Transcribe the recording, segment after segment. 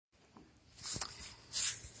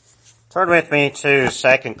Turn with me to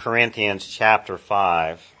 2 Corinthians chapter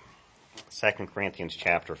 5. 2 Corinthians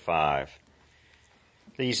chapter 5.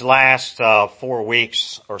 These last 4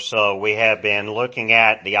 weeks or so, we have been looking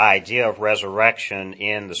at the idea of resurrection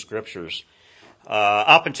in the Scriptures.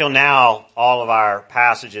 Up until now, all of our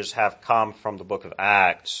passages have come from the book of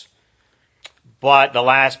Acts. But the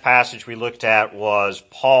last passage we looked at was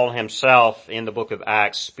Paul himself in the book of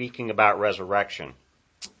Acts speaking about resurrection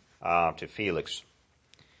to Felix.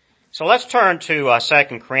 So let's turn to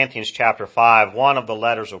 2 Corinthians chapter 5, one of the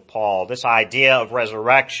letters of Paul. This idea of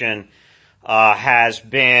resurrection has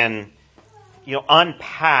been,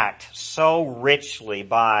 unpacked so richly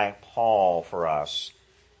by Paul for us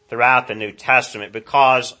throughout the New Testament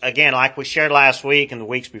because, again, like we shared last week and the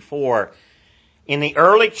weeks before, in the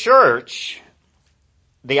early church,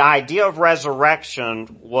 the idea of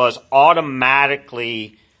resurrection was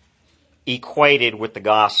automatically equated with the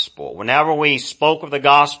gospel. Whenever we spoke of the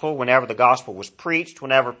gospel, whenever the gospel was preached,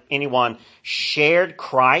 whenever anyone shared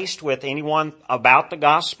Christ with anyone about the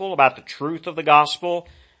gospel, about the truth of the gospel,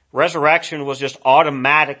 resurrection was just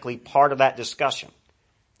automatically part of that discussion.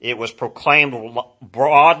 It was proclaimed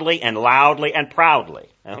broadly and loudly and proudly.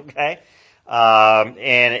 Okay?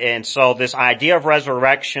 And so this idea of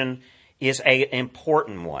resurrection is an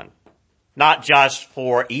important one. Not just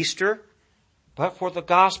for Easter, but for the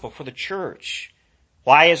gospel, for the church.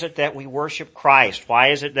 Why is it that we worship Christ?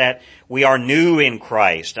 Why is it that we are new in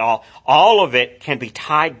Christ? All of it can be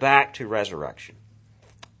tied back to resurrection.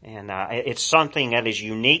 And it's something that is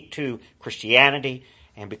unique to Christianity,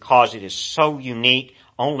 and because it is so unique,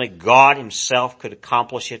 only God himself could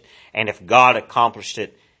accomplish it, and if God accomplished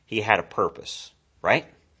it, he had a purpose. Right?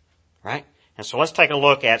 Right? And so let's take a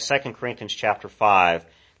look at 2 Corinthians chapter 5.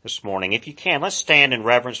 This morning. If you can, let's stand in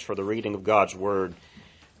reverence for the reading of God's Word.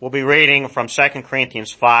 We'll be reading from 2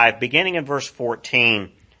 Corinthians 5, beginning in verse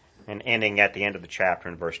 14 and ending at the end of the chapter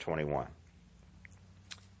in verse 21.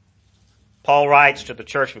 Paul writes to the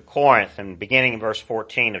church of Corinth, and beginning in verse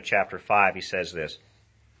 14 of chapter 5, he says this: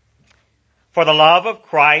 "For the love of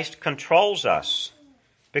Christ controls us,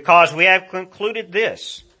 because we have concluded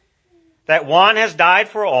this, that one has died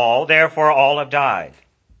for all, therefore all have died.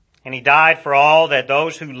 And he died for all, that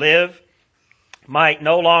those who live might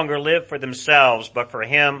no longer live for themselves, but for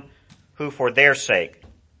him who for their sake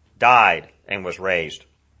died and was raised.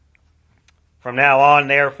 From now on,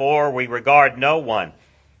 therefore, we regard no one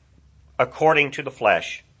according to the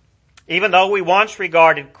flesh. Even though we once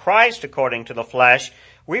regarded Christ according to the flesh,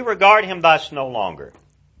 we regard him thus no longer.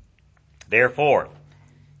 Therefore,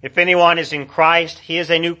 if anyone is in Christ, he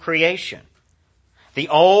is a new creation. The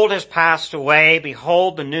old has passed away.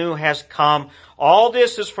 Behold, the new has come. All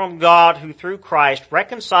this is from God, who through Christ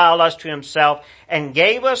reconciled us to himself and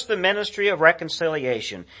gave us the ministry of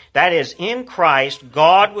reconciliation. That is, in Christ,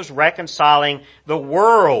 God was reconciling the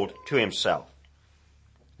world to himself,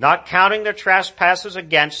 not counting their trespasses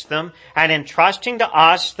against them, and entrusting to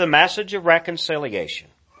us the message of reconciliation.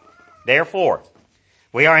 Therefore,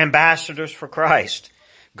 we are ambassadors for Christ,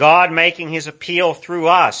 God making his appeal through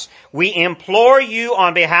us. We implore you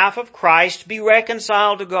on behalf of Christ, be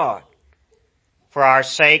reconciled to God. For our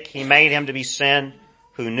sake he made him to be sin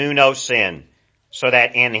who knew no sin, so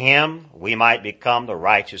that in him we might become the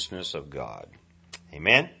righteousness of God."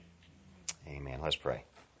 Amen? Amen. Let's pray.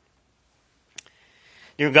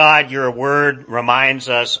 Dear God, your word reminds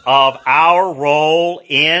us of our role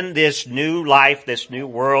in this new life, this new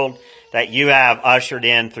world that you have ushered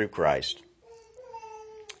in through Christ.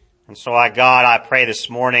 And so, God, I pray this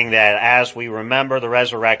morning that as we remember the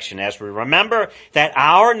resurrection, as we remember that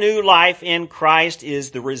our new life in Christ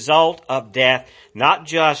is the result of death, not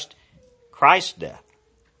just Christ's death,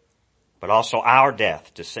 but also our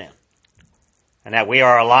death to sin. And that we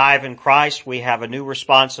are alive in Christ, we have a new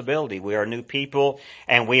responsibility. We are new people,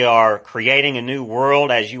 and we are creating a new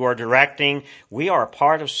world as you are directing. We are a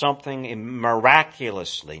part of something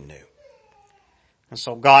miraculously new. And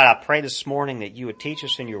so, God, I pray this morning that you would teach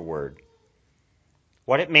us in your word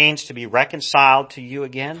what it means to be reconciled to you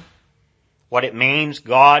again, what it means,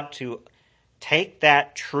 God, to take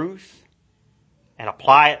that truth and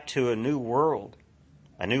apply it to a new world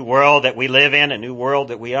that we live in, a new world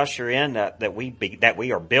that we usher in, that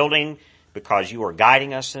we are building because you are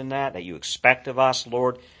guiding us in that you expect of us,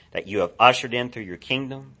 Lord, that you have ushered in through your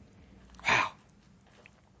kingdom. Wow.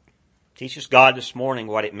 Teach us, God, this morning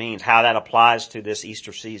what it means, how that applies to this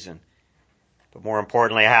Easter season. But more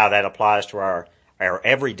importantly, how that applies to our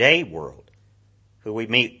everyday world, who we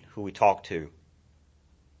meet, who we talk to.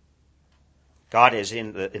 God, is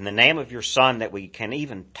in the name of your Son that we can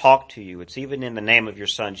even talk to you. It's even in the name of your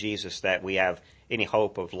Son, Jesus, that we have any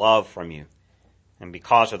hope of love from you. And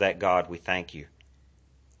because of that, God, we thank you.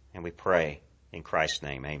 And we pray in Christ's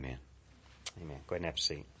name. Amen. Amen. Go ahead and have a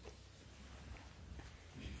seat.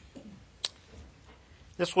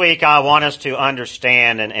 This week I want us to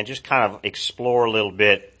understand and just kind of explore a little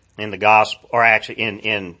bit in the gospel, or actually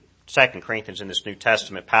in 2 Corinthians in this New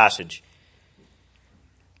Testament passage.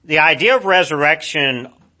 The idea of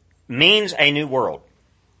resurrection means a new world.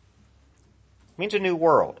 It means a new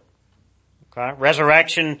world. Okay?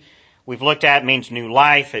 Resurrection, we've looked at, means new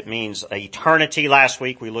life. It means eternity. Last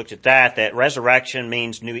week we looked at that resurrection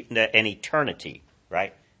means an eternity,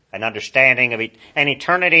 right? An understanding of it. And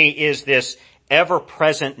eternity is this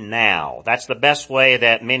ever-present now. That's the best way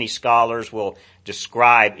that many scholars will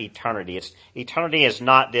describe eternity. Eternity is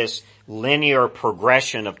not this linear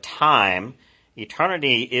progression of time.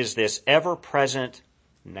 Eternity is this ever-present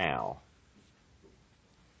now.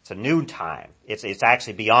 It's a new time. It's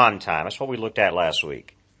actually beyond time. That's what we looked at last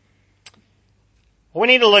week. What we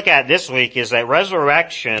need to look at this week is that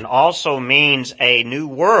resurrection also means a new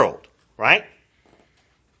world, right?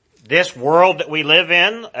 This world that we live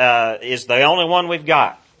in is the only one we've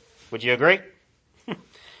got. Would you agree?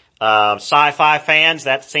 Sci-fi fans,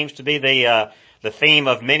 that seems to be the theme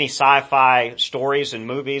of many sci-fi stories and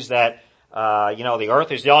movies that the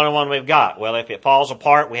earth is the only one we've got. Well, if it falls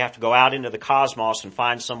apart, we have to go out into the cosmos and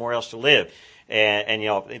find somewhere else to live. And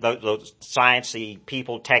those sciencey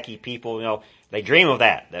people, techie people, they dream of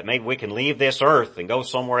that maybe we can leave this earth and go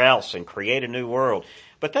somewhere else and create a new world.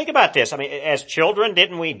 But think about this. I mean, as children,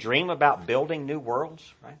 didn't we dream about building new worlds,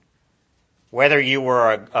 right? Whether you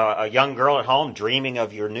were a young girl at home dreaming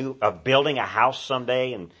of building a house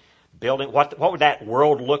someday and building, what would that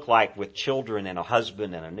world look like with children and a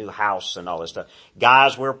husband and a new house and all this stuff?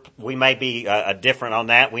 Guys, we may be different on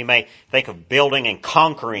that. We may think of building and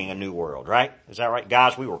conquering a new world, right? Is that right?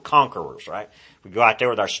 Guys, we were conquerors, right? We go out there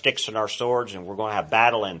with our sticks and our swords and we're going to have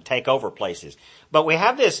battle and take over places. But we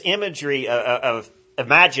have this imagery of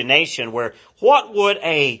imagination where what would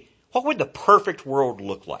the perfect world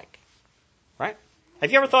look like? Right?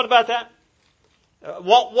 Have you ever thought about that?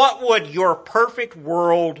 What would your perfect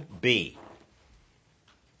world be?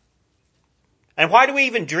 And why do we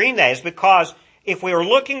even dream that? It's because if we are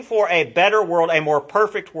looking for a better world, a more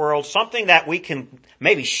perfect world, something that we can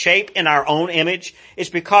maybe shape in our own image, it's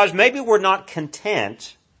because maybe we're not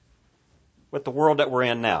content with the world that we're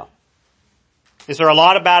in now. Is there a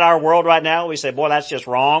lot about our world right now? We say, boy, that's just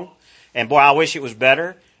wrong. And boy, I wish it was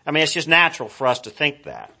better. I mean, it's just natural for us to think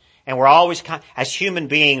that. And we're always as human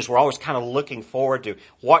beings, we're always kind of looking forward to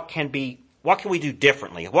what can we do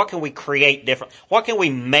differently? What can we create different? What can we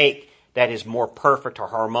make that is more perfect or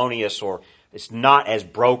harmonious or it's not as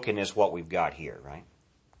broken as what we've got here, right?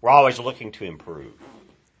 We're always looking to improve.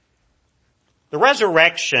 The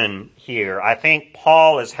resurrection here, I think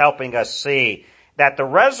Paul is helping us see that the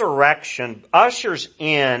resurrection ushers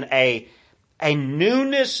in a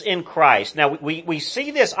newness in Christ. Now, we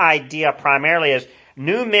see this idea primarily as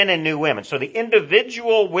new men and new women. So the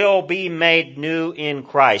individual will be made new in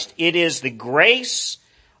Christ. It is the grace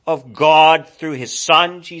of God through His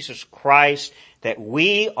Son, Jesus Christ, that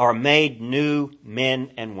we are made new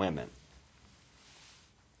men and women.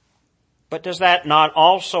 But does that not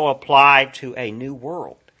also apply to a new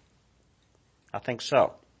world? I think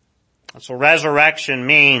so. So resurrection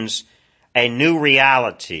means a new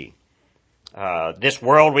reality. This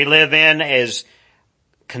world we live in is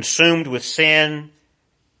consumed with sin.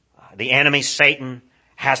 The enemy, Satan,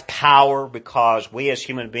 has power because we as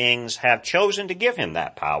human beings have chosen to give him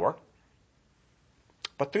that power.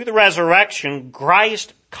 But through the resurrection,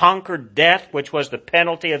 Christ conquered death, which was the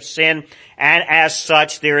penalty of sin, and as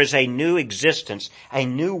such, there is a new existence, a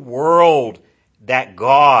new world that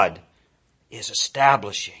God is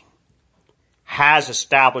establishing, has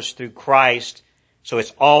established through Christ, so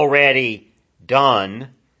it's already done,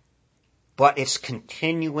 but it's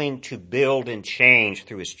continuing to build and change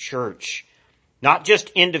through His church. Not just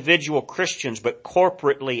individual Christians, but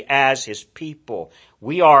corporately as His people.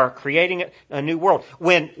 We are creating a new world.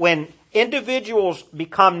 When individuals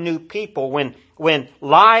become new people, when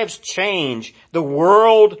lives change, the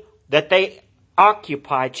world that they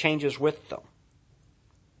occupy changes with them.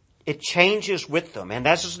 It changes with them. And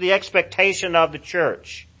this is the expectation of the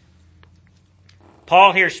church.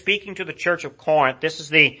 Paul here speaking to the church of Corinth, this is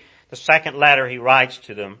the second letter he writes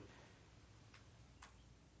to them.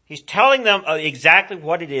 He's telling them exactly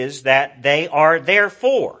what it is that they are there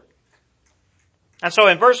for. And so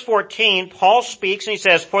in verse 14, Paul speaks and he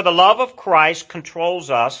says, "For the love of Christ controls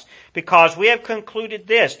us, because we have concluded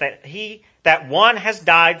this, that one has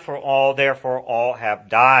died for all, therefore all have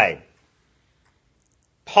died."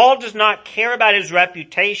 Paul does not care about his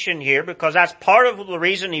reputation here because that's part of the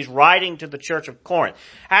reason he's writing to the church of Corinth.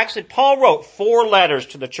 Actually, Paul wrote 4 letters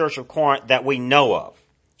to the church of Corinth that we know of.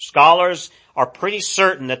 Scholars are pretty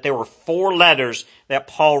certain that there were 4 letters that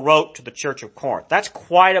Paul wrote to the church of Corinth. That's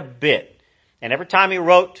quite a bit. And every time he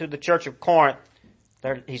wrote to the church of Corinth,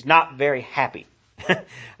 he's not very happy.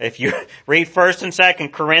 If you read 1st and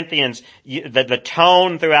 2nd Corinthians, the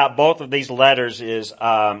tone throughout both of these letters is,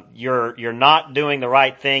 you're not doing the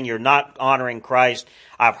right thing. You're not honoring Christ.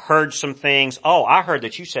 I've heard some things. Oh, I heard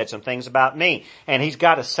that you said some things about me. And he's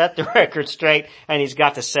got to set the record straight, and he's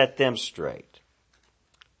got to set them straight.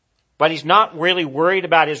 But he's not really worried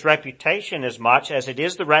about his reputation as much as it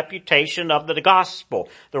is the reputation of the gospel,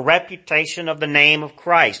 the reputation of the name of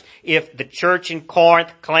Christ. If the church in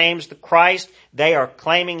Corinth claims the Christ, they are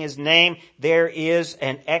claiming his name. There is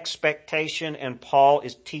an expectation, and Paul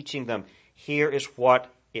is teaching them, here is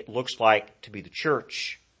what it looks like to be the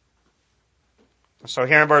church. So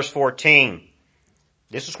here in verse 14,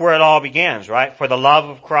 this is where it all begins, right? For the love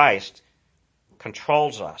of Christ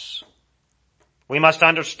controls us. We must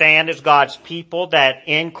understand as God's people that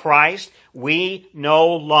in Christ, we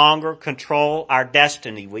no longer control our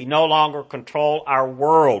destiny. We no longer control our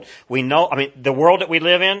world. The world that we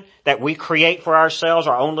live in, that we create for ourselves,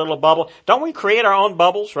 our own little bubble. Don't we create our own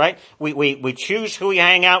bubbles, right? We choose who we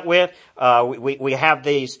hang out with. We have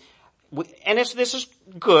these, this is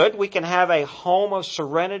good. We can have a home of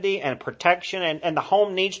serenity and protection, and the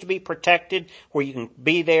home needs to be protected where you can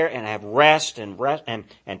be there and have rest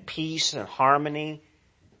and peace and harmony.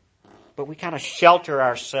 But we kind of shelter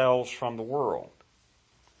ourselves from the world.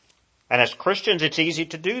 And as Christians, it's easy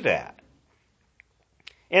to do that.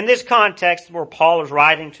 In this context where Paul is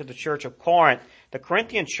writing to the church of Corinth, the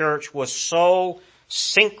Corinthian church was so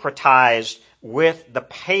syncretized with the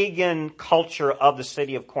pagan culture of the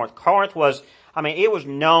city of Corinth. Corinth was, it was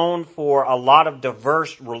known for a lot of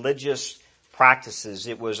diverse religious practices.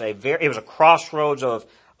 It was a crossroads of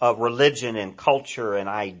religion and culture and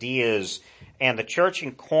ideas. And the church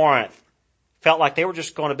in Corinth felt like they were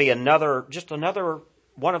just going to be another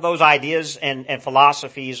one of those ideas and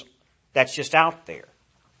philosophies that's just out there.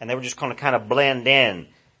 And they were just going to kind of blend in.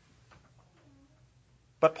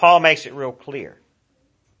 But Paul makes it real clear.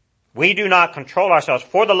 We do not control ourselves,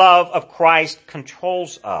 for the love of Christ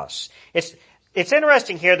controls us. It's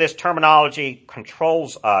interesting here, this terminology,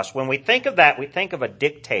 controls us. When we think of that, we think of a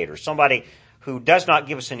dictator, somebody who does not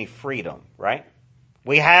give us any freedom, right?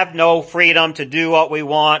 We have no freedom to do what we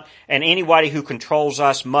want, and anybody who controls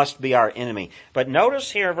us must be our enemy. But notice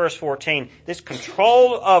here in verse 14, this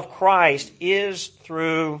control of Christ is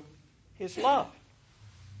through his love.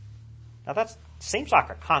 Now that seems like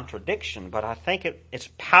a contradiction, but I think it's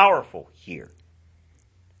powerful here.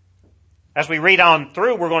 As we read on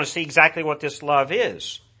through, we're going to see exactly what this love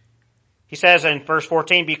is. He says in verse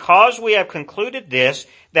 14, because we have concluded this,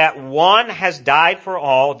 that one has died for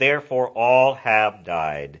all, therefore all have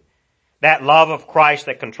died. That love of Christ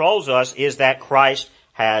that controls us is that Christ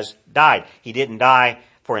has died. He didn't die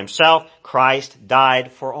for himself. Christ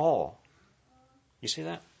died for all. You see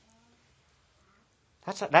that?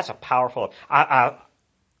 That's a powerful, I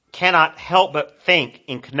cannot help but think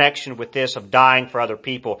in connection with this of dying for other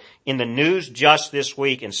people. In the news just this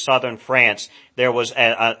week in southern France, there was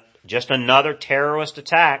just another terrorist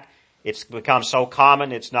attack. It's become so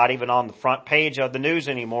common, it's not even on the front page of the news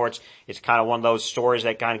anymore. It's kind of one of those stories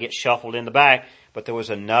that kind of get shuffled in the back. But there was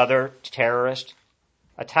another terrorist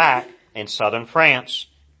attack in southern France.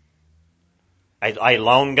 A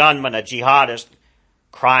lone gunman, a jihadist,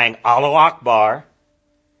 crying, Allahu Akbar,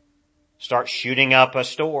 starts shooting up a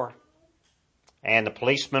store. And the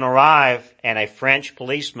policemen arrive, and a French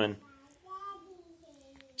policeman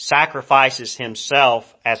sacrifices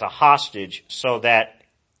himself as a hostage so that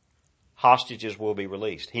hostages will be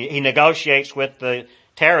released. He negotiates with the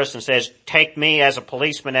terrorist and says, take me as a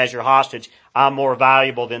policeman as your hostage. I'm more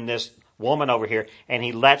valuable than this woman over here. And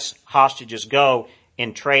he lets hostages go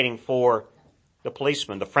in trading for the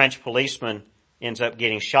policeman. The French policeman ends up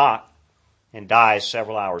getting shot and dies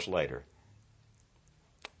several hours later.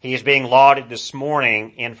 He is being lauded this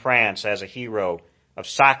morning in France as a hero of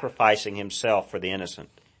sacrificing himself for the innocent.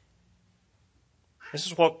 This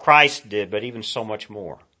is what Christ did, but even so much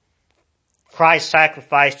more. Christ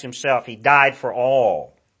sacrificed himself. He died for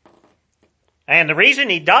all. And the reason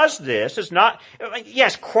he does this is not,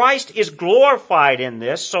 yes, Christ is glorified in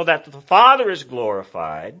this so that the Father is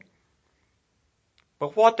glorified.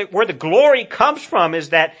 But where the glory comes from is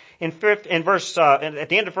that at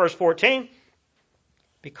the end of verse 14,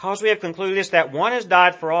 Because we have concluded this, that one has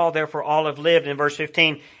died for all, therefore all have lived. In verse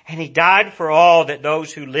 15, and he died for all, that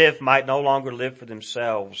those who live might no longer live for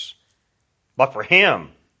themselves, but for him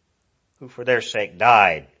who for their sake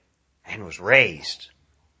died and was raised.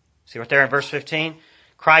 See right there in verse 15?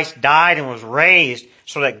 Christ died and was raised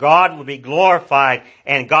so that God would be glorified,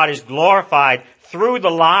 and God is glorified through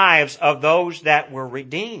the lives of those that were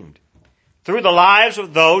redeemed. Through the lives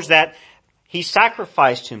of those that he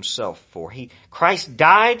sacrificed himself for. Christ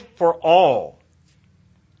died for all,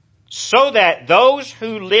 so that those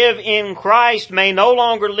who live in Christ may no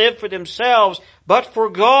longer live for themselves, but for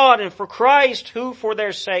God and for Christ, who for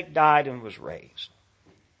their sake died and was raised.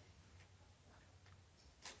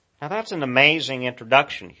 Now that's an amazing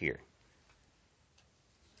introduction here.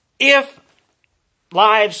 If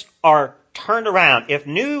lives are turned around, if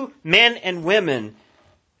new men and women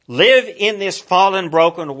live in this fallen,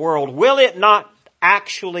 broken world, will it not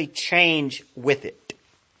actually change with it?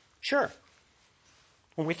 Sure.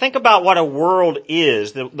 When we think about what a world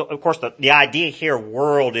is, of course the idea here,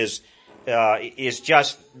 world, is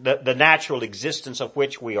just the natural existence of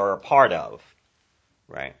which we are a part of.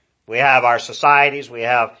 Right? We have our societies, we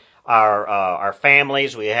have our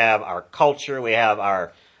families, we have our culture, we have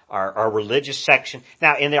our religious section.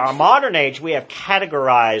 Now, in our modern age, we have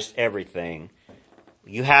categorized everything.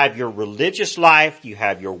 You have your religious life, you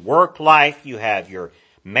have your work life, you have your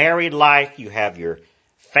married life, you have your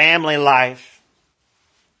family life.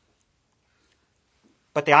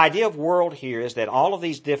 But the idea of world here is that all of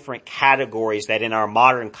these different categories that in our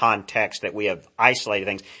modern context that we have isolated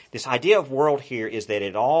things, this idea of world here is that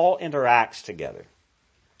it all interacts together.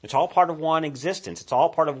 It's all part of one existence. It's all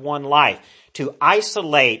part of one life. To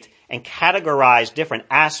isolate and categorize different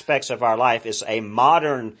aspects of our life is a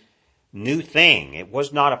modern new thing. It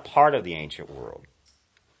was not a part of the ancient world.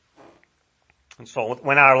 And so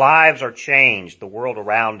when our lives are changed, the world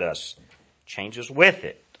around us changes with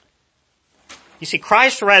it. You see,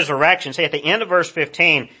 Christ's resurrection, say at the end of verse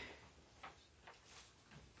 15,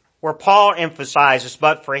 where Paul emphasizes,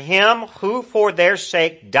 but for him who for their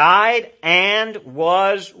sake died and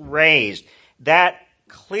was raised, that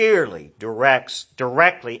clearly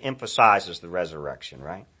directly emphasizes the resurrection,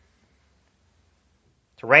 right?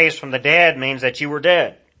 To raise from the dead means that you were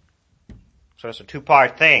dead. So it's a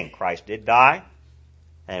two-part thing. Christ did die,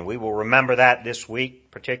 and we will remember that this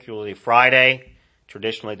week, particularly Friday.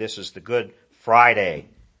 Traditionally, this is the Good Friday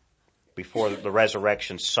before the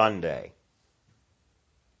Resurrection Sunday.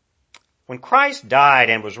 When Christ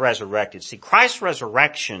died and was resurrected, see, Christ's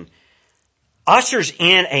resurrection ushers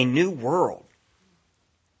in a new world.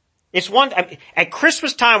 It's at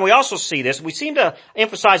Christmas time we also see this. We seem to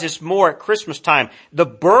emphasize this more at Christmas time. The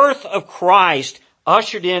birth of Christ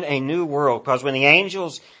ushered in a new world, because when the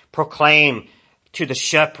angels proclaim to the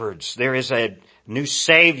shepherds, there is a new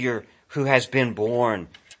Savior who has been born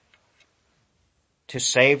to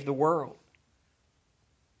save the world.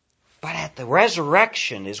 But at the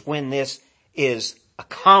resurrection is when this is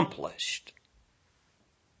accomplished.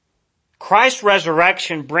 Christ's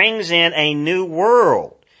resurrection brings in a new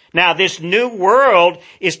world. Now, this new world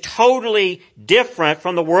is totally different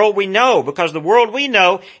from the world we know, because the world we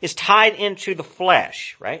know is tied into the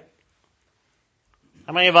flesh, right?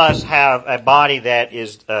 How many of us have a body that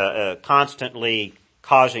is constantly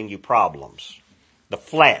causing you problems? The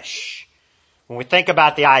flesh. When we think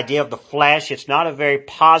about the idea of the flesh, it's not a very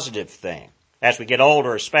positive thing, as we get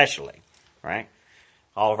older especially, right?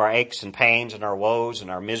 All of our aches and pains and our woes and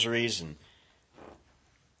our miseries, and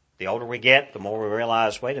the older we get, the more we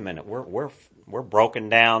realize, wait a minute, we're broken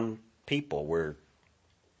down people.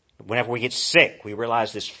 Whenever we get sick, we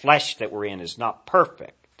realize this flesh that we're in is not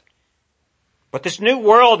perfect. But this new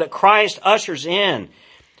world that Christ ushers in,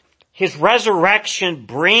 his resurrection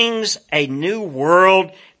brings a new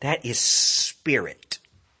world that is spirit.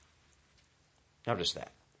 Notice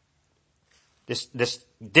that. This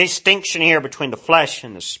distinction here between the flesh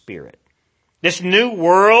and the spirit. This new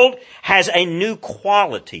world has a new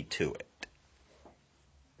quality to it.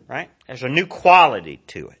 Right? There's a new quality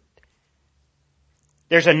to it.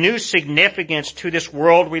 There's a new significance to this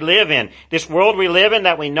world we live in. This world we live in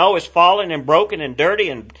that we know is fallen and broken and dirty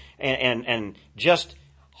and just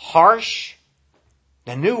harsh.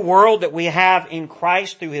 The new world that we have in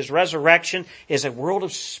Christ through his resurrection is a world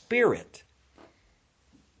of spirit.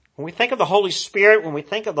 When we think of the Holy Spirit, when we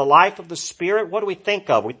think of the life of the Spirit, what do we think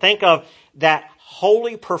of? We think of that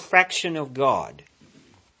holy perfection of God.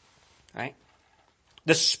 Right?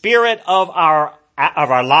 The Spirit of our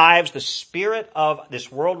lives, the Spirit of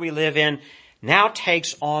this world we live in, now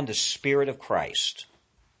takes on the Spirit of Christ.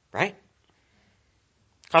 Right?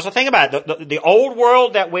 Because think about it, the old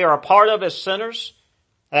world that we are a part of as sinners,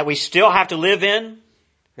 that we still have to live in,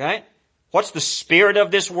 right? What's the spirit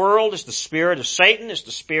of this world? It's the spirit of Satan. It's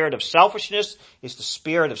the spirit of selfishness. It's the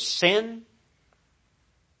spirit of sin.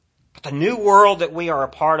 But the new world that we are a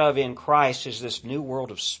part of in Christ is this new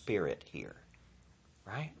world of spirit here,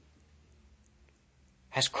 right?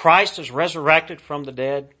 As Christ is resurrected from the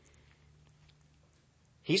dead,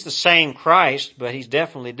 He's the same Christ, but He's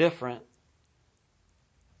definitely different.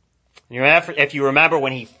 If you remember,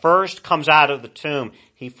 when He first comes out of the tomb,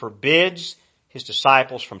 He forbids His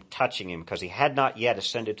disciples from touching Him because He had not yet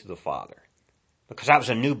ascended to the Father. Because that was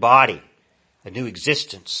a new body, a new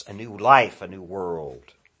existence, a new life, a new world.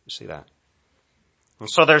 You see that? And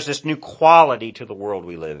so there's this new quality to the world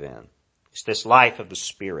we live in. It's this life of the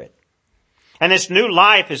Spirit. And this new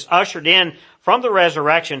life is ushered in from the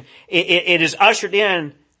resurrection. It is ushered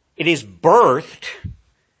in, it is birthed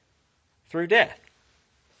through death.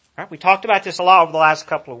 Right? We talked about this a lot over the last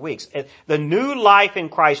couple of weeks. The new life in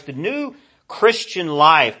Christ, the new Christian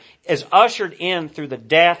life is ushered in through the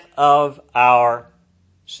death of our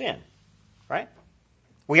sin. Right?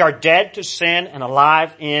 We are dead to sin and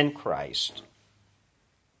alive in Christ.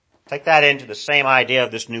 Take that into the same idea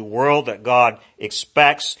of this new world that God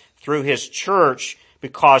expects through His church,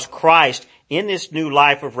 because Christ, in this new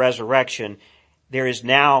life of resurrection, there is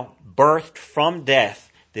now birthed from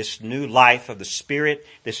death this new life of the Spirit,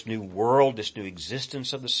 this new world, this new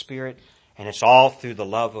existence of the Spirit, and it's all through the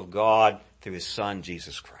love of God, through His Son,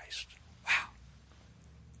 Jesus Christ. Wow.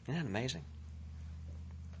 Isn't that amazing?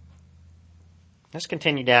 Let's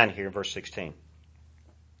continue down here in verse 16.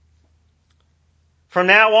 From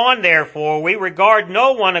now on, therefore, we regard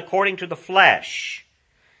no one according to the flesh.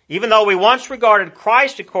 Even though we once regarded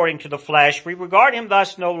Christ according to the flesh, we regard Him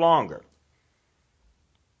thus no longer.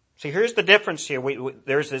 See, here's the difference here.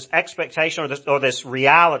 There's this expectation or this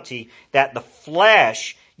reality that the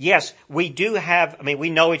flesh, yes, we do have, we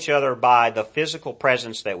know each other by the physical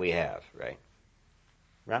presence that we have, right?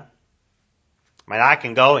 Right? I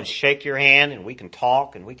can go and shake your hand and we can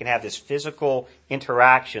talk and we can have this physical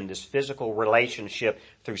interaction, this physical relationship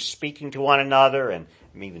through speaking to one another and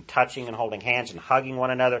even touching and holding hands and hugging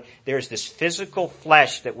one another. There's this physical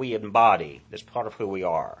flesh that we embody that's part of who we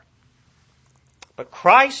are. But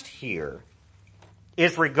Christ here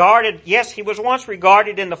is regarded, yes, He was once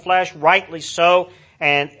regarded in the flesh, rightly so,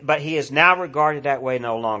 but He is now regarded that way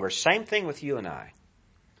no longer. Same thing with you and I.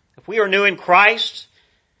 If we are new in Christ,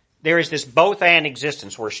 there is this both and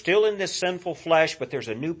existence. We're still in this sinful flesh, but there's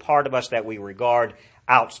a new part of us that we regard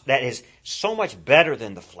out that is so much better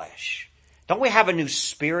than the flesh. Don't we have a new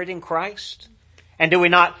spirit in Christ? And do we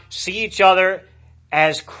not see each other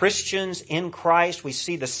as Christians in Christ? We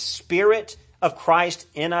see the Spirit of Christ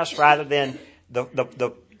in us rather than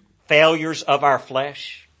the failures of our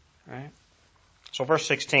flesh. Right? So verse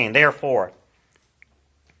 16, therefore,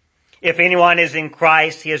 if anyone is in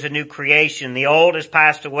Christ, he is a new creation. The old has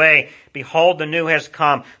passed away. Behold, the new has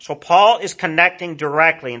come. So Paul is connecting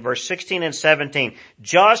directly in verse 16 and 17.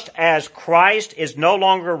 Just as Christ is no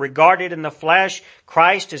longer regarded in the flesh,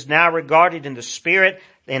 Christ is now regarded in the Spirit.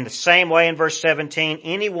 In the same way in verse 17,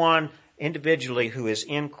 anyone individually who is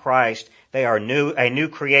in Christ, they are a new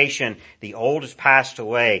creation. The old has passed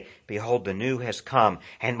away. Behold, the new has come.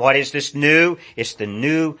 And what is this new? It's the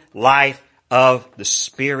new life of the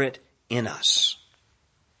Spirit in us.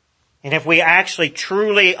 And if we actually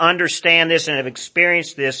truly understand this and have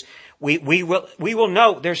experienced this, we will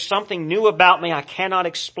know there's something new about me I cannot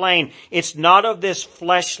explain. It's not of this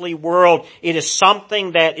fleshly world. It is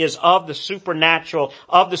something that is of the supernatural,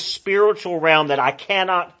 of the spiritual realm that I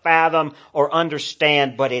cannot fathom or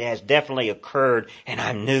understand, but it has definitely occurred and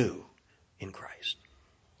I'm new in Christ.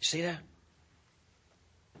 You see that?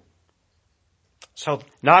 So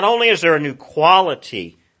not only is there a new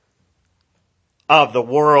quality of the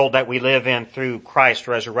world that we live in through Christ's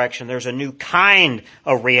resurrection, there's a new kind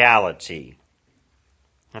of reality.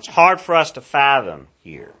 It's hard for us to fathom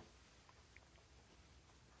here.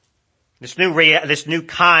 This new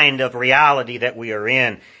kind of reality that we are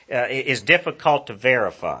in is difficult to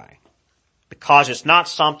verify because it's not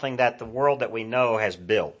something that the world that we know has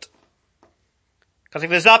built. Because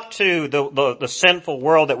if it's up to the sinful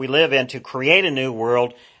world that we live in to create a new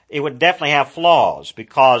world, it would definitely have flaws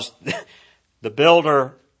because the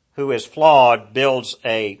builder who is flawed builds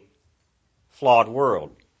a flawed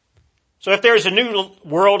world. So if there's a new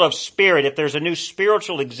world of spirit, if there's a new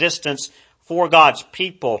spiritual existence for God's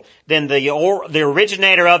people, then the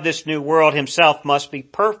originator of this new world himself must be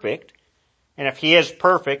perfect. And if he is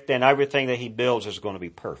perfect, then everything that he builds is going to be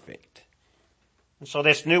perfect. And so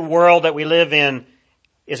this new world that we live in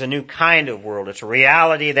is a new kind of world. It's a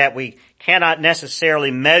reality that we cannot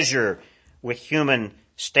necessarily measure with human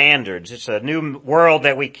standards. It's a new world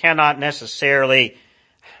that we cannot necessarily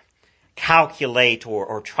calculate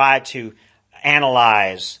or try to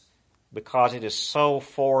analyze because it is so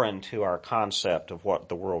foreign to our concept of what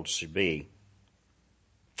the world should be.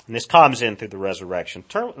 And this comes in through the resurrection.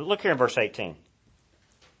 Look here in verse 18.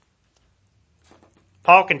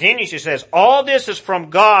 Paul continues, he says, all this is from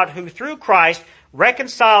God who through Christ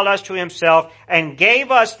reconciled us to himself and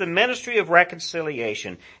gave us the ministry of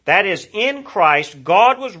reconciliation. That is, in Christ,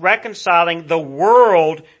 God was reconciling the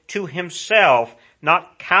world to himself,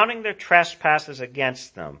 not counting their trespasses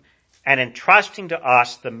against them, and entrusting to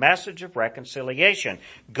us the message of reconciliation.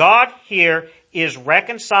 God here is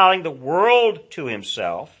reconciling the world to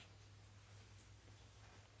himself,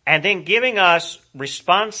 and then giving us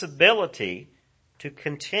responsibility to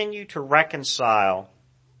continue to reconcile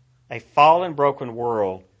a fallen, broken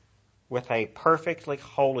world with a perfectly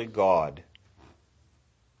holy God.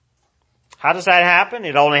 How does that happen?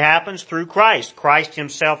 It only happens through Christ. Christ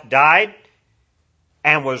himself died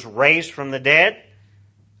and was raised from the dead.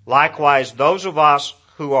 Likewise, those of us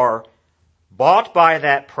who are bought by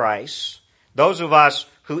that price, those of us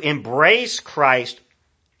who embrace Christ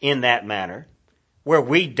in that manner, where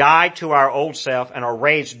we die to our old self and are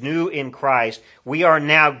raised new in Christ, we are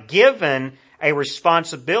now given a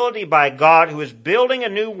responsibility by God who is building a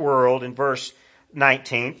new world in verse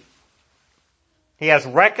 19. He has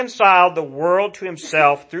reconciled the world to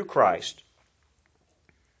himself through Christ.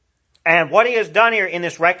 And what he has done here in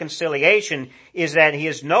this reconciliation is that he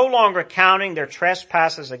is no longer counting their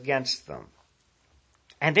trespasses against them.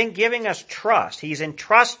 And then giving us trust. He's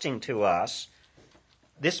entrusting to us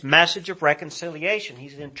this message of reconciliation.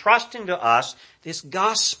 He's entrusting to us this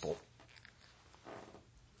gospel.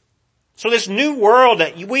 So this new world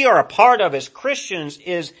that we are a part of as Christians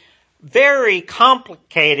is very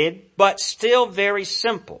complicated, but still very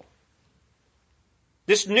simple.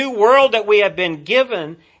 This new world that we have been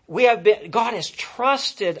given, God has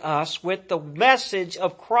trusted us with the message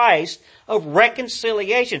of Christ of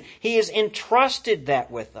reconciliation. He has entrusted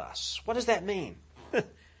that with us. What does that mean?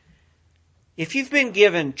 If you've been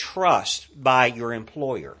given trust by your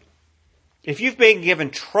employer, if you've been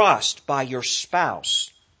given trust by your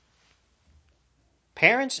spouse,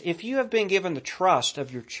 parents, if you have been given the trust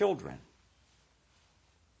of your children,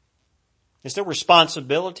 is there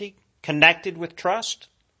responsibility connected with trust?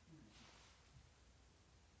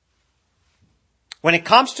 When it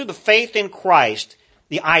comes to the faith in Christ,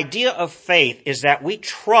 the idea of faith is that we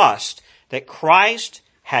trust that Christ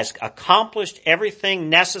has accomplished everything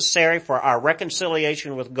necessary for our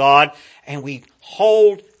reconciliation with God, and we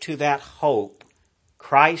hold to that hope.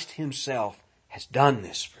 Christ himself has done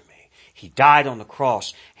this for me. He died on the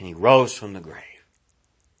cross and he rose from the grave.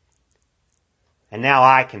 And now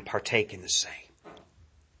I can partake in the same.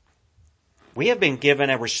 We have been given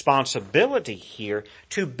a responsibility here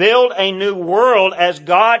to build a new world as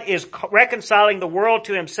God is reconciling the world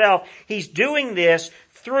to himself. He's doing this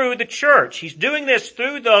through the church. He's doing this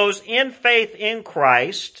through those in faith in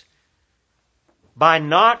Christ by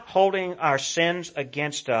not holding our sins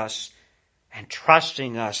against us and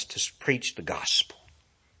trusting us to preach the gospel.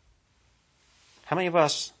 How many of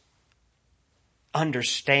us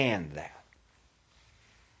understand that?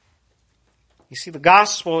 You see, the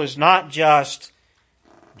gospel is not just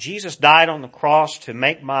Jesus died on the cross to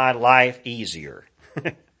make my life easier.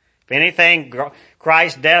 If anything,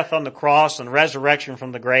 Christ's death on the cross and resurrection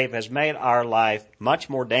from the grave has made our life much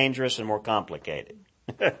more dangerous and more complicated.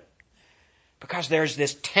 Because there's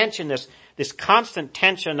this tension, this constant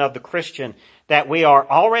tension of the Christian that we are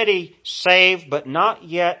already saved but not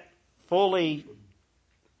yet fully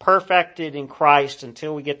perfected in Christ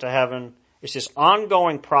until we get to heaven. It's this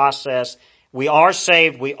ongoing process. We are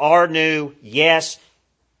saved, we are new, yes,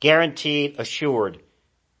 guaranteed, assured.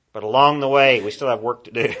 But along the way, we still have work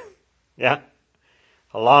to do. Yeah?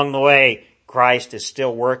 Along the way, Christ is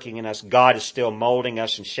still working in us. God is still molding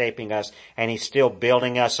us and shaping us. And he's still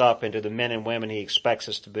building us up into the men and women he expects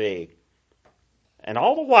us to be. And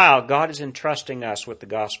all the while, God is entrusting us with the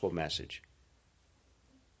gospel message.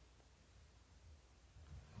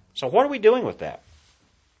 So what are we doing with that?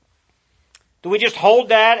 Do we just hold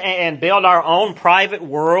that and build our own private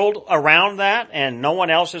world around that and no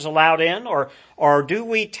one else is allowed in? Or do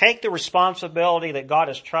we take the responsibility that God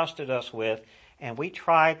has trusted us with and we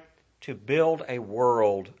try to build a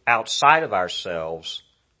world outside of ourselves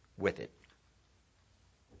with it?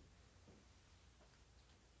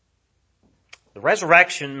 The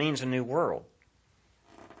resurrection means a new world.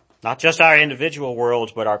 Not just our individual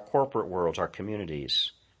worlds, but our corporate worlds, our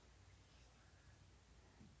communities.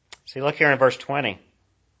 See, look here in verse 20.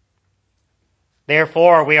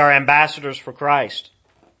 Therefore, we are ambassadors for Christ,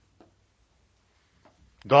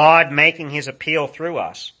 God making His appeal through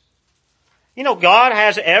us. You know, God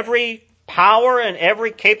has every power and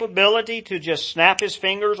every capability to just snap His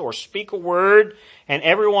fingers or speak a word, and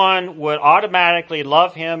everyone would automatically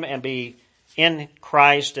love Him and be in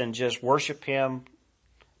Christ and just worship Him.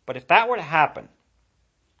 But if that were to happen,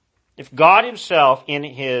 if God Himself in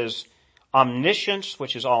His omniscience,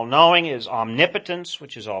 which is all-knowing, His omnipotence,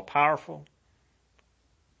 which is all-powerful,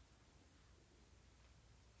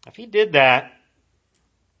 if He did that,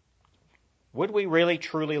 would we really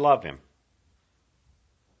truly love Him?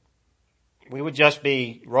 We would just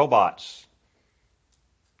be robots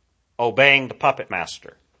obeying the puppet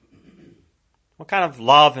master. What kind of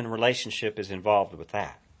love and relationship is involved with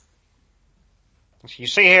that? You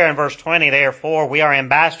see here in verse 20, therefore, we are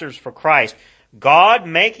ambassadors for Christ, God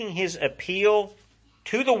making His appeal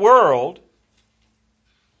to the world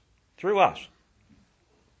through us.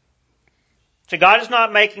 So God is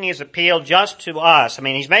not making His appeal just to us. I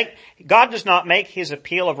mean, God does not make His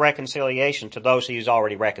appeal of reconciliation to those He's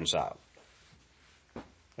already reconciled.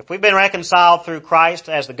 If we've been reconciled through Christ,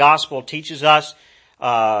 as the gospel teaches us,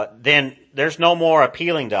 then there's no more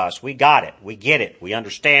appealing to us. We got it. We get it. We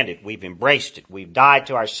understand it. We've embraced it. We've died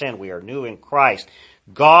to our sin. We are new in Christ.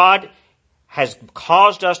 God has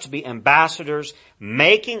caused us to be ambassadors,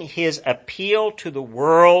 making His appeal to the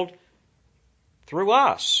world through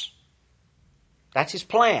us. That's His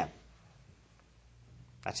plan.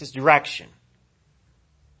 That's His direction.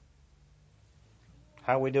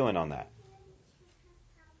 How are we doing on that?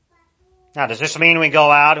 Now, does this mean we go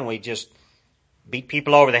out and we just beat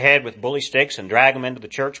people over the head with bully sticks and drag them into the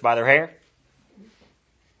church by their hair?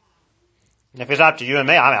 And if it's up to you and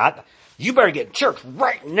me, you better get to church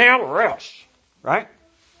right now or else, right?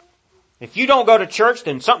 If you don't go to church,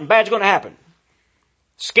 then something bad's going to happen.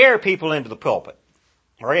 Scare people into the pulpit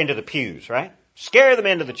or into the pews, right? Scare them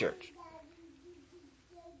into the church.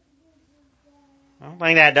 I don't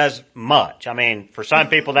think that does much. I mean, for some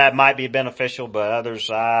people that might be beneficial, but others,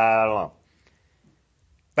 I don't know.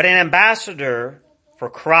 But an ambassador for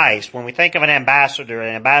Christ, when we think of an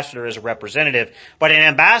ambassador is a representative, but an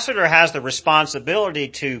ambassador has the responsibility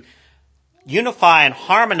to unify and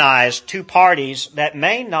harmonize two parties that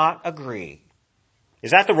may not agree.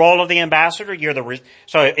 Is that the role of the ambassador?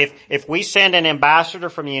 So if we send an ambassador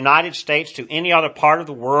from the United States to any other part of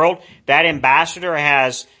the world, that ambassador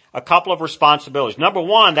has a couple of responsibilities. Number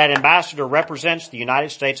one, that ambassador represents the United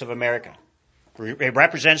States of America. It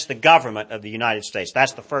represents the government of the United States.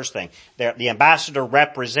 That's the first thing. The ambassador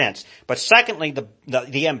represents. But secondly,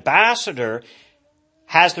 the ambassador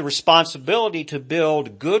has the responsibility to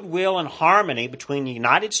build goodwill and harmony between the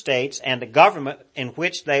United States and the government in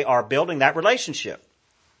which they are building that relationship.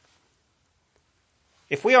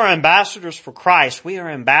 If we are ambassadors for Christ, we are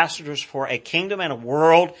ambassadors for a kingdom and a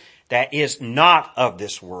world that is not of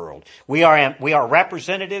this world. We are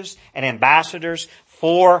representatives and ambassadors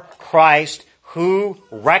for Christ, who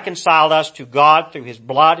reconciled us to God through His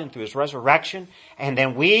blood and through His resurrection. And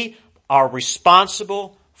then we are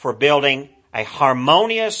responsible for building a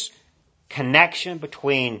harmonious connection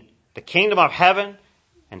between the kingdom of heaven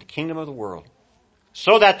and the kingdom of the world,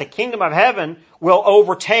 so that the kingdom of heaven will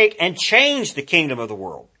overtake and change the kingdom of the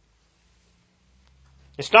world.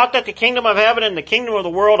 It's not that the kingdom of heaven and the kingdom of the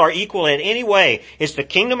world are equal in any way. It's the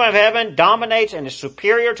kingdom of heaven dominates and is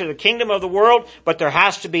superior to the kingdom of the world, but there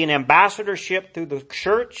has to be an ambassadorship through the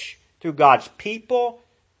church, through God's people,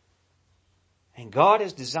 and God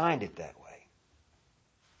has designed it that way.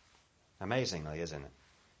 Amazingly, isn't it?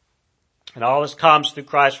 And all this comes through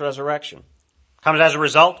Christ's resurrection. Comes as a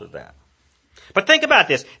result of that. But think about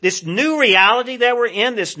this. This new reality that we're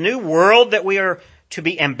in, this new world that we are to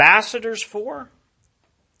be ambassadors for.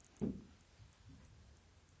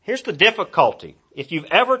 Here's the difficulty. If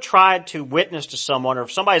you've ever tried to witness to someone, or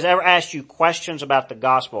if somebody's ever asked you questions about the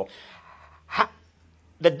gospel,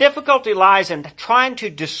 the difficulty lies in trying to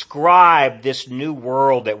describe this new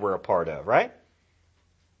world that we're a part of, right?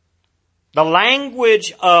 The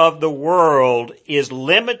language of the world is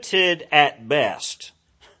limited at best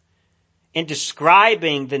in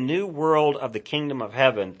describing the new world of the kingdom of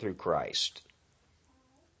heaven through Christ.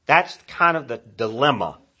 That's kind of the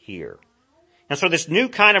dilemma here. And so this new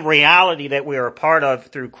kind of reality that we are a part of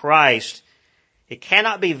through Christ, it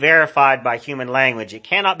cannot be verified by human language. It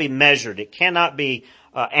cannot be measured. It cannot be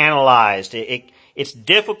analyzed. It's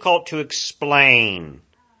difficult to explain.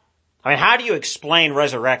 I mean, how do you explain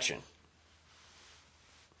resurrection?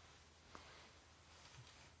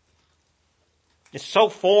 It's so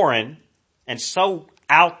foreign and so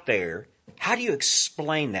out there. How do you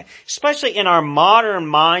explain that? Especially in our modern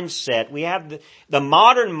mindset, we have the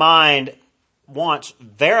modern mind wants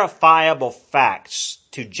verifiable facts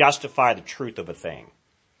to justify the truth of a thing.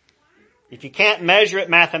 If you can't measure it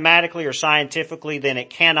mathematically or scientifically, then it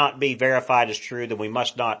cannot be verified as true, then we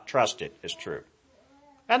must not trust it as true.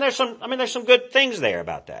 And there's some good things there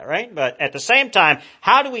about that, right? But at the same time,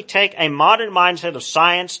 how do we take a modern mindset of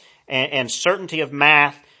science and certainty of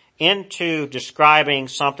math into describing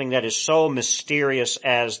something that is so mysterious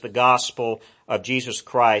as the gospel of Jesus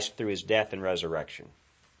Christ through his death and resurrection?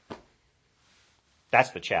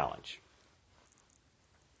 That's the challenge.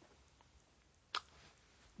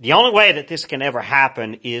 The only way that this can ever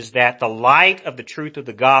happen is that the light of the truth of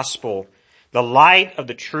the gospel, the light of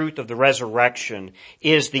the truth of the resurrection,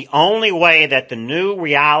 is the only way that the new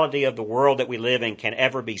reality of the world that we live in can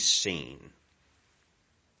ever be seen.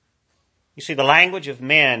 You see, the language of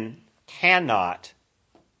men cannot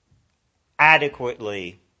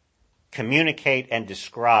adequately communicate and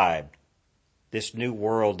describe this new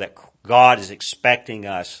world that God is expecting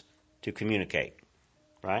us to communicate,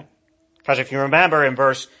 right? Because if you remember in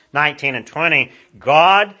verse 19 and 20,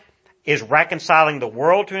 God is reconciling the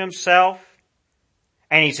world to himself,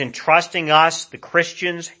 and he's entrusting us, the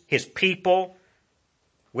Christians, his people,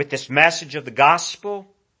 with this message of the gospel.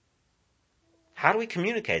 How do we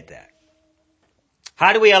communicate that?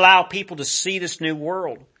 How do we allow people to see this new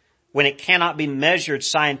world when it cannot be measured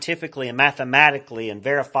scientifically and mathematically and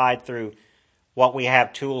verified through what we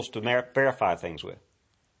have tools to verify things with?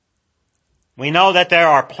 We know that there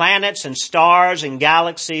are planets and stars and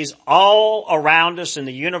galaxies all around us in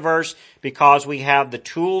the universe because we have the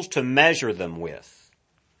tools to measure them with.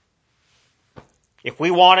 If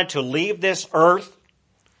we wanted to leave this earth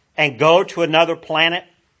and go to another planet,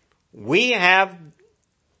 we have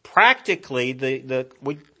practically the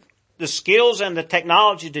skills and the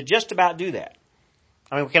technology to just about do that.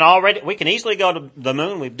 I mean, we can easily go to the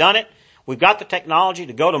moon. We've done it. We've got the technology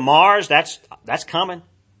to go to Mars. That's coming.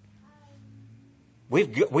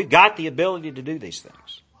 We've got the ability to do these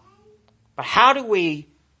things. But how do we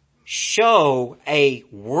show a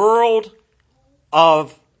world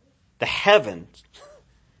of the heavens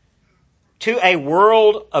to a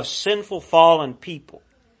world of sinful fallen people?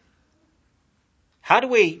 How do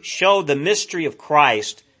we show the mystery of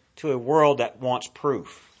Christ to a world that wants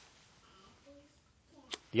proof?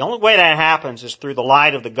 The only way that happens is through the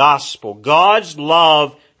light of the gospel. God's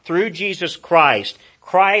love through Jesus Christ.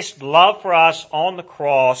 Christ's love for us on the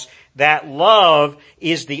cross. That love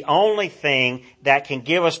is the only thing that can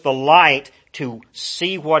give us the light to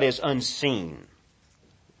see what is unseen.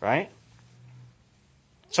 Right?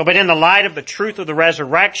 So, but in the light of the truth of the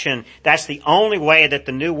resurrection, that's the only way that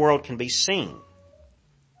the new world can be seen.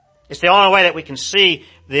 It's the only way that we can see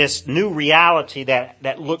this new reality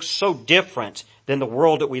that looks so different than the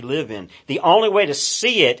world that we live in. The only way to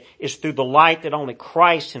see it is through the light that only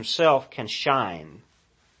Christ himself can shine.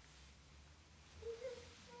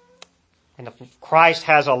 And if Christ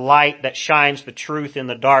has a light that shines the truth in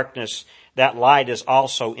the darkness, that light is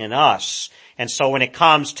also in us. And so when it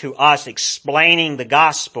comes to us explaining the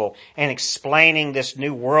gospel and explaining this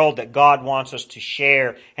new world that God wants us to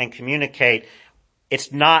share and communicate,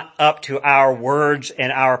 it's not up to our words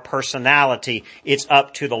and our personality. It's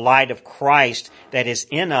up to the light of Christ that is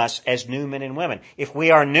in us as new men and women. If we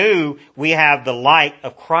are new, we have the light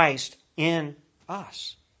of Christ in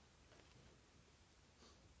us.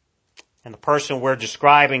 And the person we're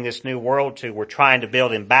describing this new world to, we're trying to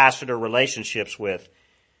build ambassador relationships with,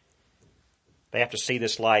 they have to see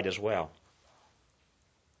this light as well.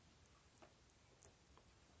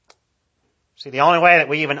 See, the only way that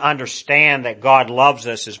we even understand that God loves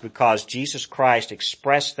us is because Jesus Christ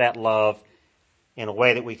expressed that love in a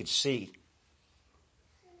way that we could see.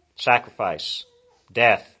 Sacrifice,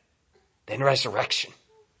 death, then resurrection.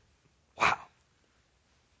 Wow.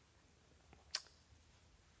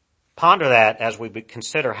 Ponder that as we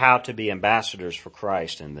consider how to be ambassadors for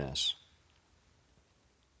Christ in this.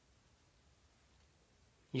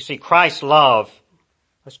 You see, Christ's love,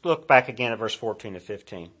 let's look back again at verse 14 to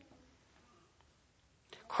 15.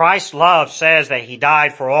 Christ's love says that he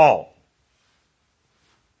died for all.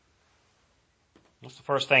 That's the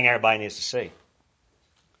first thing everybody needs to see.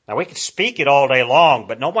 Now we can speak it all day long,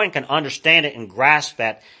 but no one can understand it and grasp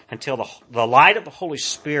that until the light of the Holy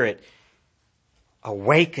Spirit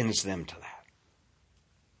awakens them to that.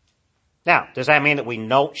 Now, does that mean that we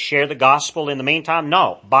don't share the gospel in the meantime?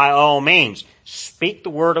 No. By all means, speak the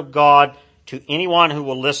word of God to anyone who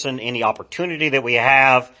will listen, any opportunity that we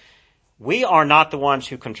have. We are not the ones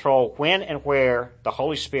who control when and where the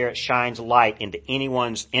Holy Spirit shines light into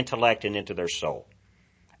anyone's intellect and into their soul.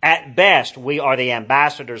 At best, we are the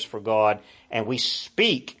ambassadors for God, and we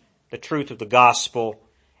speak the truth of the gospel,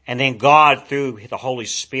 And then God, through the Holy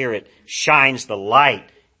Spirit, shines the light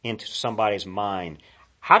into somebody's mind.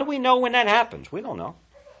 How do we know when that happens? We don't know.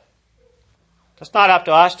 It's not up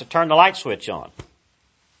to us to turn the light switch on.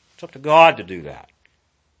 It's up to God to do that.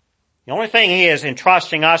 The only thing He is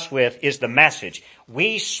entrusting us with is the message.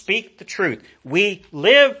 We speak the truth. We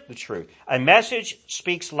live the truth. A message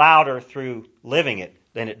speaks louder through living it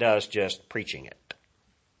than it does just preaching it.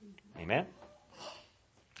 Amen?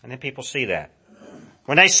 And then people see that.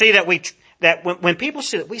 When they see that when people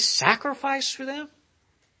see that we sacrifice for them,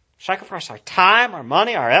 sacrifice our time, our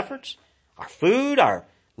money, our efforts, our food, our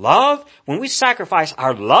love, when we sacrifice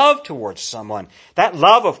our love towards someone, that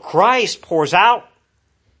love of Christ pours out.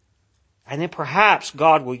 And then perhaps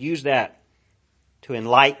God will use that to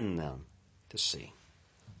enlighten them to see.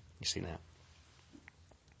 You see that?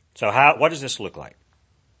 So what does this look like?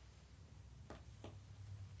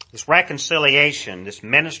 This reconciliation, this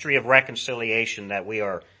ministry of reconciliation that we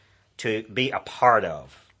are to be a part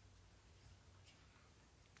of,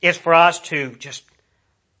 is for us to just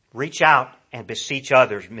reach out and beseech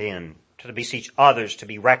others, to beseech others to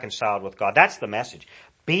be reconciled with God. That's the message.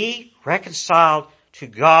 Be reconciled to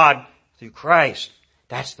God through Christ.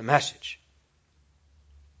 That's the message.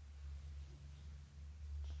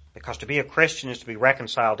 Because to be a Christian is to be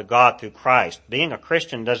reconciled to God through Christ. Being a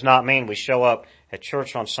Christian does not mean we show up at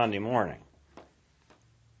church on Sunday morning.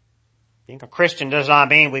 Being a Christian does not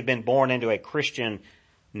mean we've been born into a Christian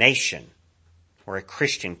nation or a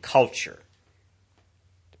Christian culture.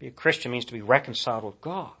 To be a Christian means to be reconciled with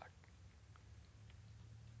God.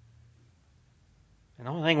 And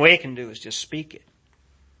the only thing we can do is just speak it.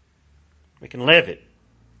 We can live it.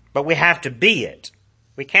 But we have to be it.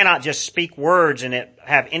 We cannot just speak words and it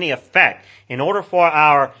have any effect. In order for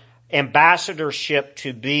our ambassadorship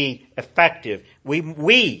to be effective,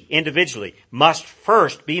 we individually must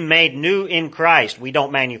first be made new in Christ. We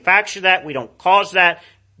don't manufacture that. We don't cause that.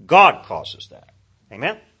 God causes that.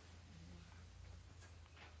 Amen?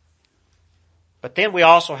 But then we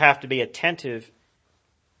also have to be attentive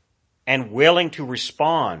and willing to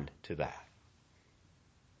respond to that.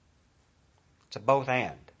 It's a both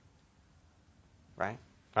and. Right?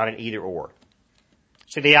 Not an either or.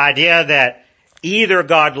 So the idea that either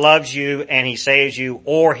God loves you and He saves you,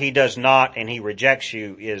 or He does not and He rejects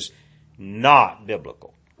you is not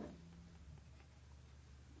biblical.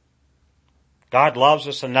 God loves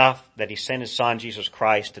us enough that He sent His Son, Jesus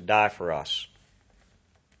Christ, to die for us.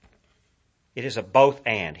 It is a both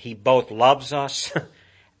and. He both loves us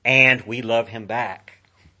and we love Him back.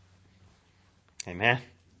 Amen?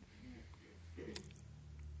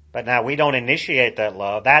 But now we don't initiate that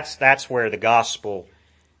love. That's where the gospel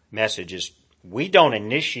message is. We don't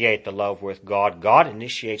initiate the love with God. God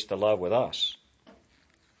initiates the love with us.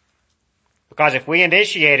 Because if we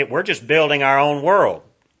initiate it, we're just building our own world.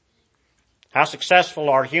 How successful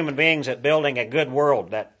are human beings at building a good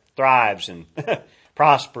world that thrives and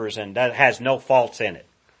prospers and that has no faults in it?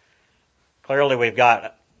 Clearly we've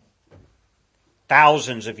got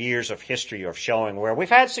thousands of years of history of showing where we've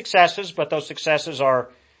had successes, but those successes are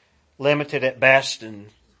limited at best,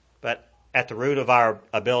 but at the root of our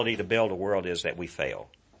ability to build a world is that we fail.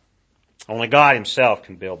 Only God Himself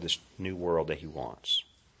can build this new world that He wants.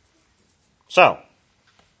 So,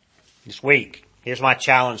 this week, here's my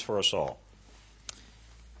challenge for us all.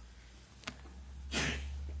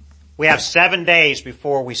 We have 7 days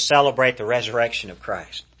before we celebrate the resurrection of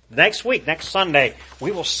Christ. Next week, next Sunday, we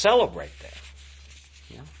will celebrate that.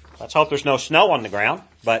 Let's hope there's no snow on the ground,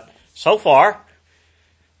 but so far,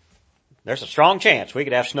 there's a strong chance we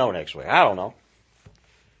could have snow next week. I don't know.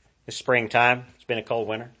 It's springtime. It's been a cold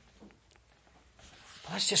winter.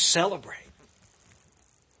 Let's just celebrate.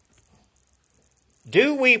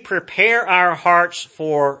 Do we prepare our hearts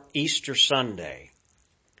for Easter Sunday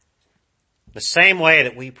the same way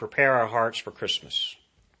that we prepare our hearts for Christmas?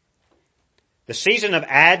 The season of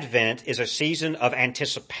Advent is a season of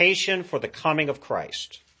anticipation for the coming of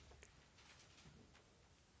Christ.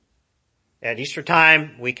 At Easter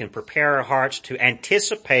time, we can prepare our hearts to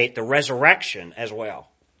anticipate the resurrection as well.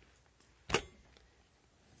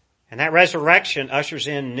 And that resurrection ushers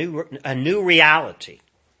in a new reality.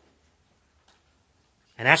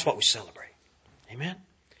 And that's what we celebrate. Amen?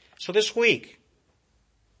 So this week,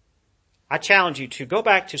 I challenge you to go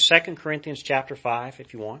back to 2 Corinthians chapter 5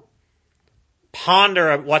 if you want.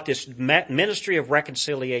 Ponder what this ministry of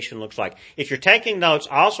reconciliation looks like. If you're taking notes,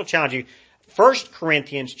 I also challenge you, 1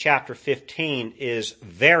 Corinthians chapter 15 is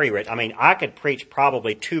very rich. I mean, I could preach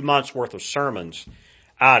probably 2 months worth of sermons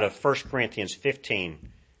out of 1 Corinthians 15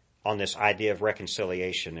 on this idea of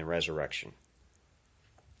reconciliation and resurrection.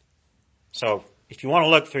 So if you want to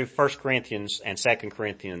look through 1 Corinthians and 2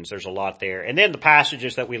 Corinthians, there's a lot there. And then the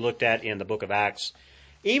passages that we looked at in the book of Acts,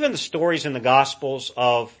 even the stories in the Gospels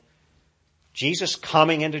of Jesus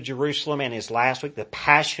coming into Jerusalem in his last week, the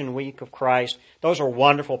Passion Week of Christ, those are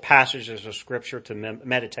wonderful passages of Scripture to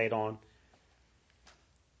meditate on.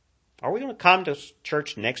 Are we going to come to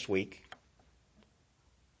church next week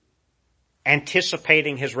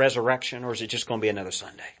anticipating his resurrection, or is it just going to be another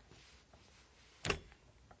Sunday?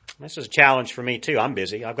 This is a challenge for me too. I'm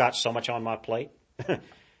busy. I've got so much on my plate.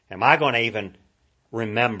 Am I going to even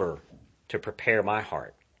remember to prepare my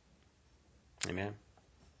heart? Amen.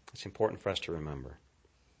 It's important for us to remember.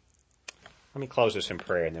 Let me close this in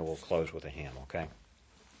prayer and then we'll close with a hymn, okay?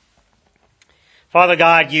 Father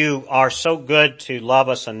God, you are so good to love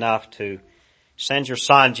us enough to send your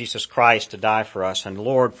Son, Jesus Christ, to die for us. And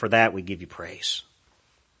Lord, for that we give you praise.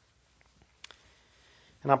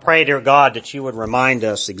 And I pray, dear God, that you would remind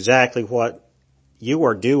us exactly what you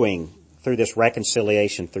are doing through this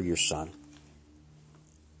reconciliation through your Son.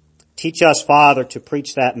 Teach us, Father, to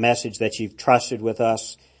preach that message that you've trusted with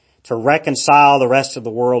us, to reconcile the rest of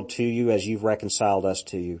the world to you as you've reconciled us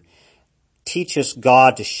to you. Teach us,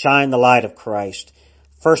 God, to shine the light of Christ,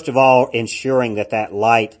 first of all, ensuring that that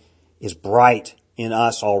light is bright in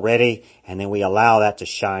us already, and then we allow that to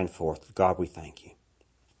shine forth. God, we thank you.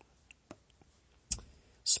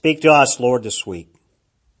 Speak to us, Lord, this week.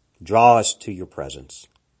 Draw us to your presence.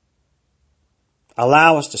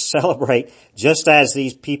 Allow us to celebrate just as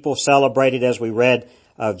these people celebrated as we read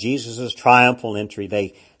of Jesus' triumphal entry.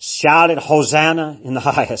 They shouted, Hosanna in the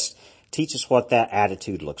highest. Teach us what that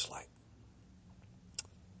attitude looks like.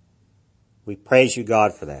 We praise you,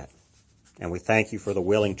 God, for that. And we thank you for the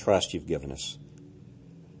willing trust you've given us.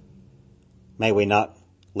 May we not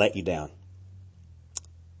let you down.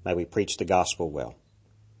 May we preach the gospel well.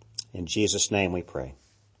 In Jesus' name we pray.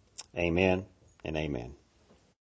 Amen and amen.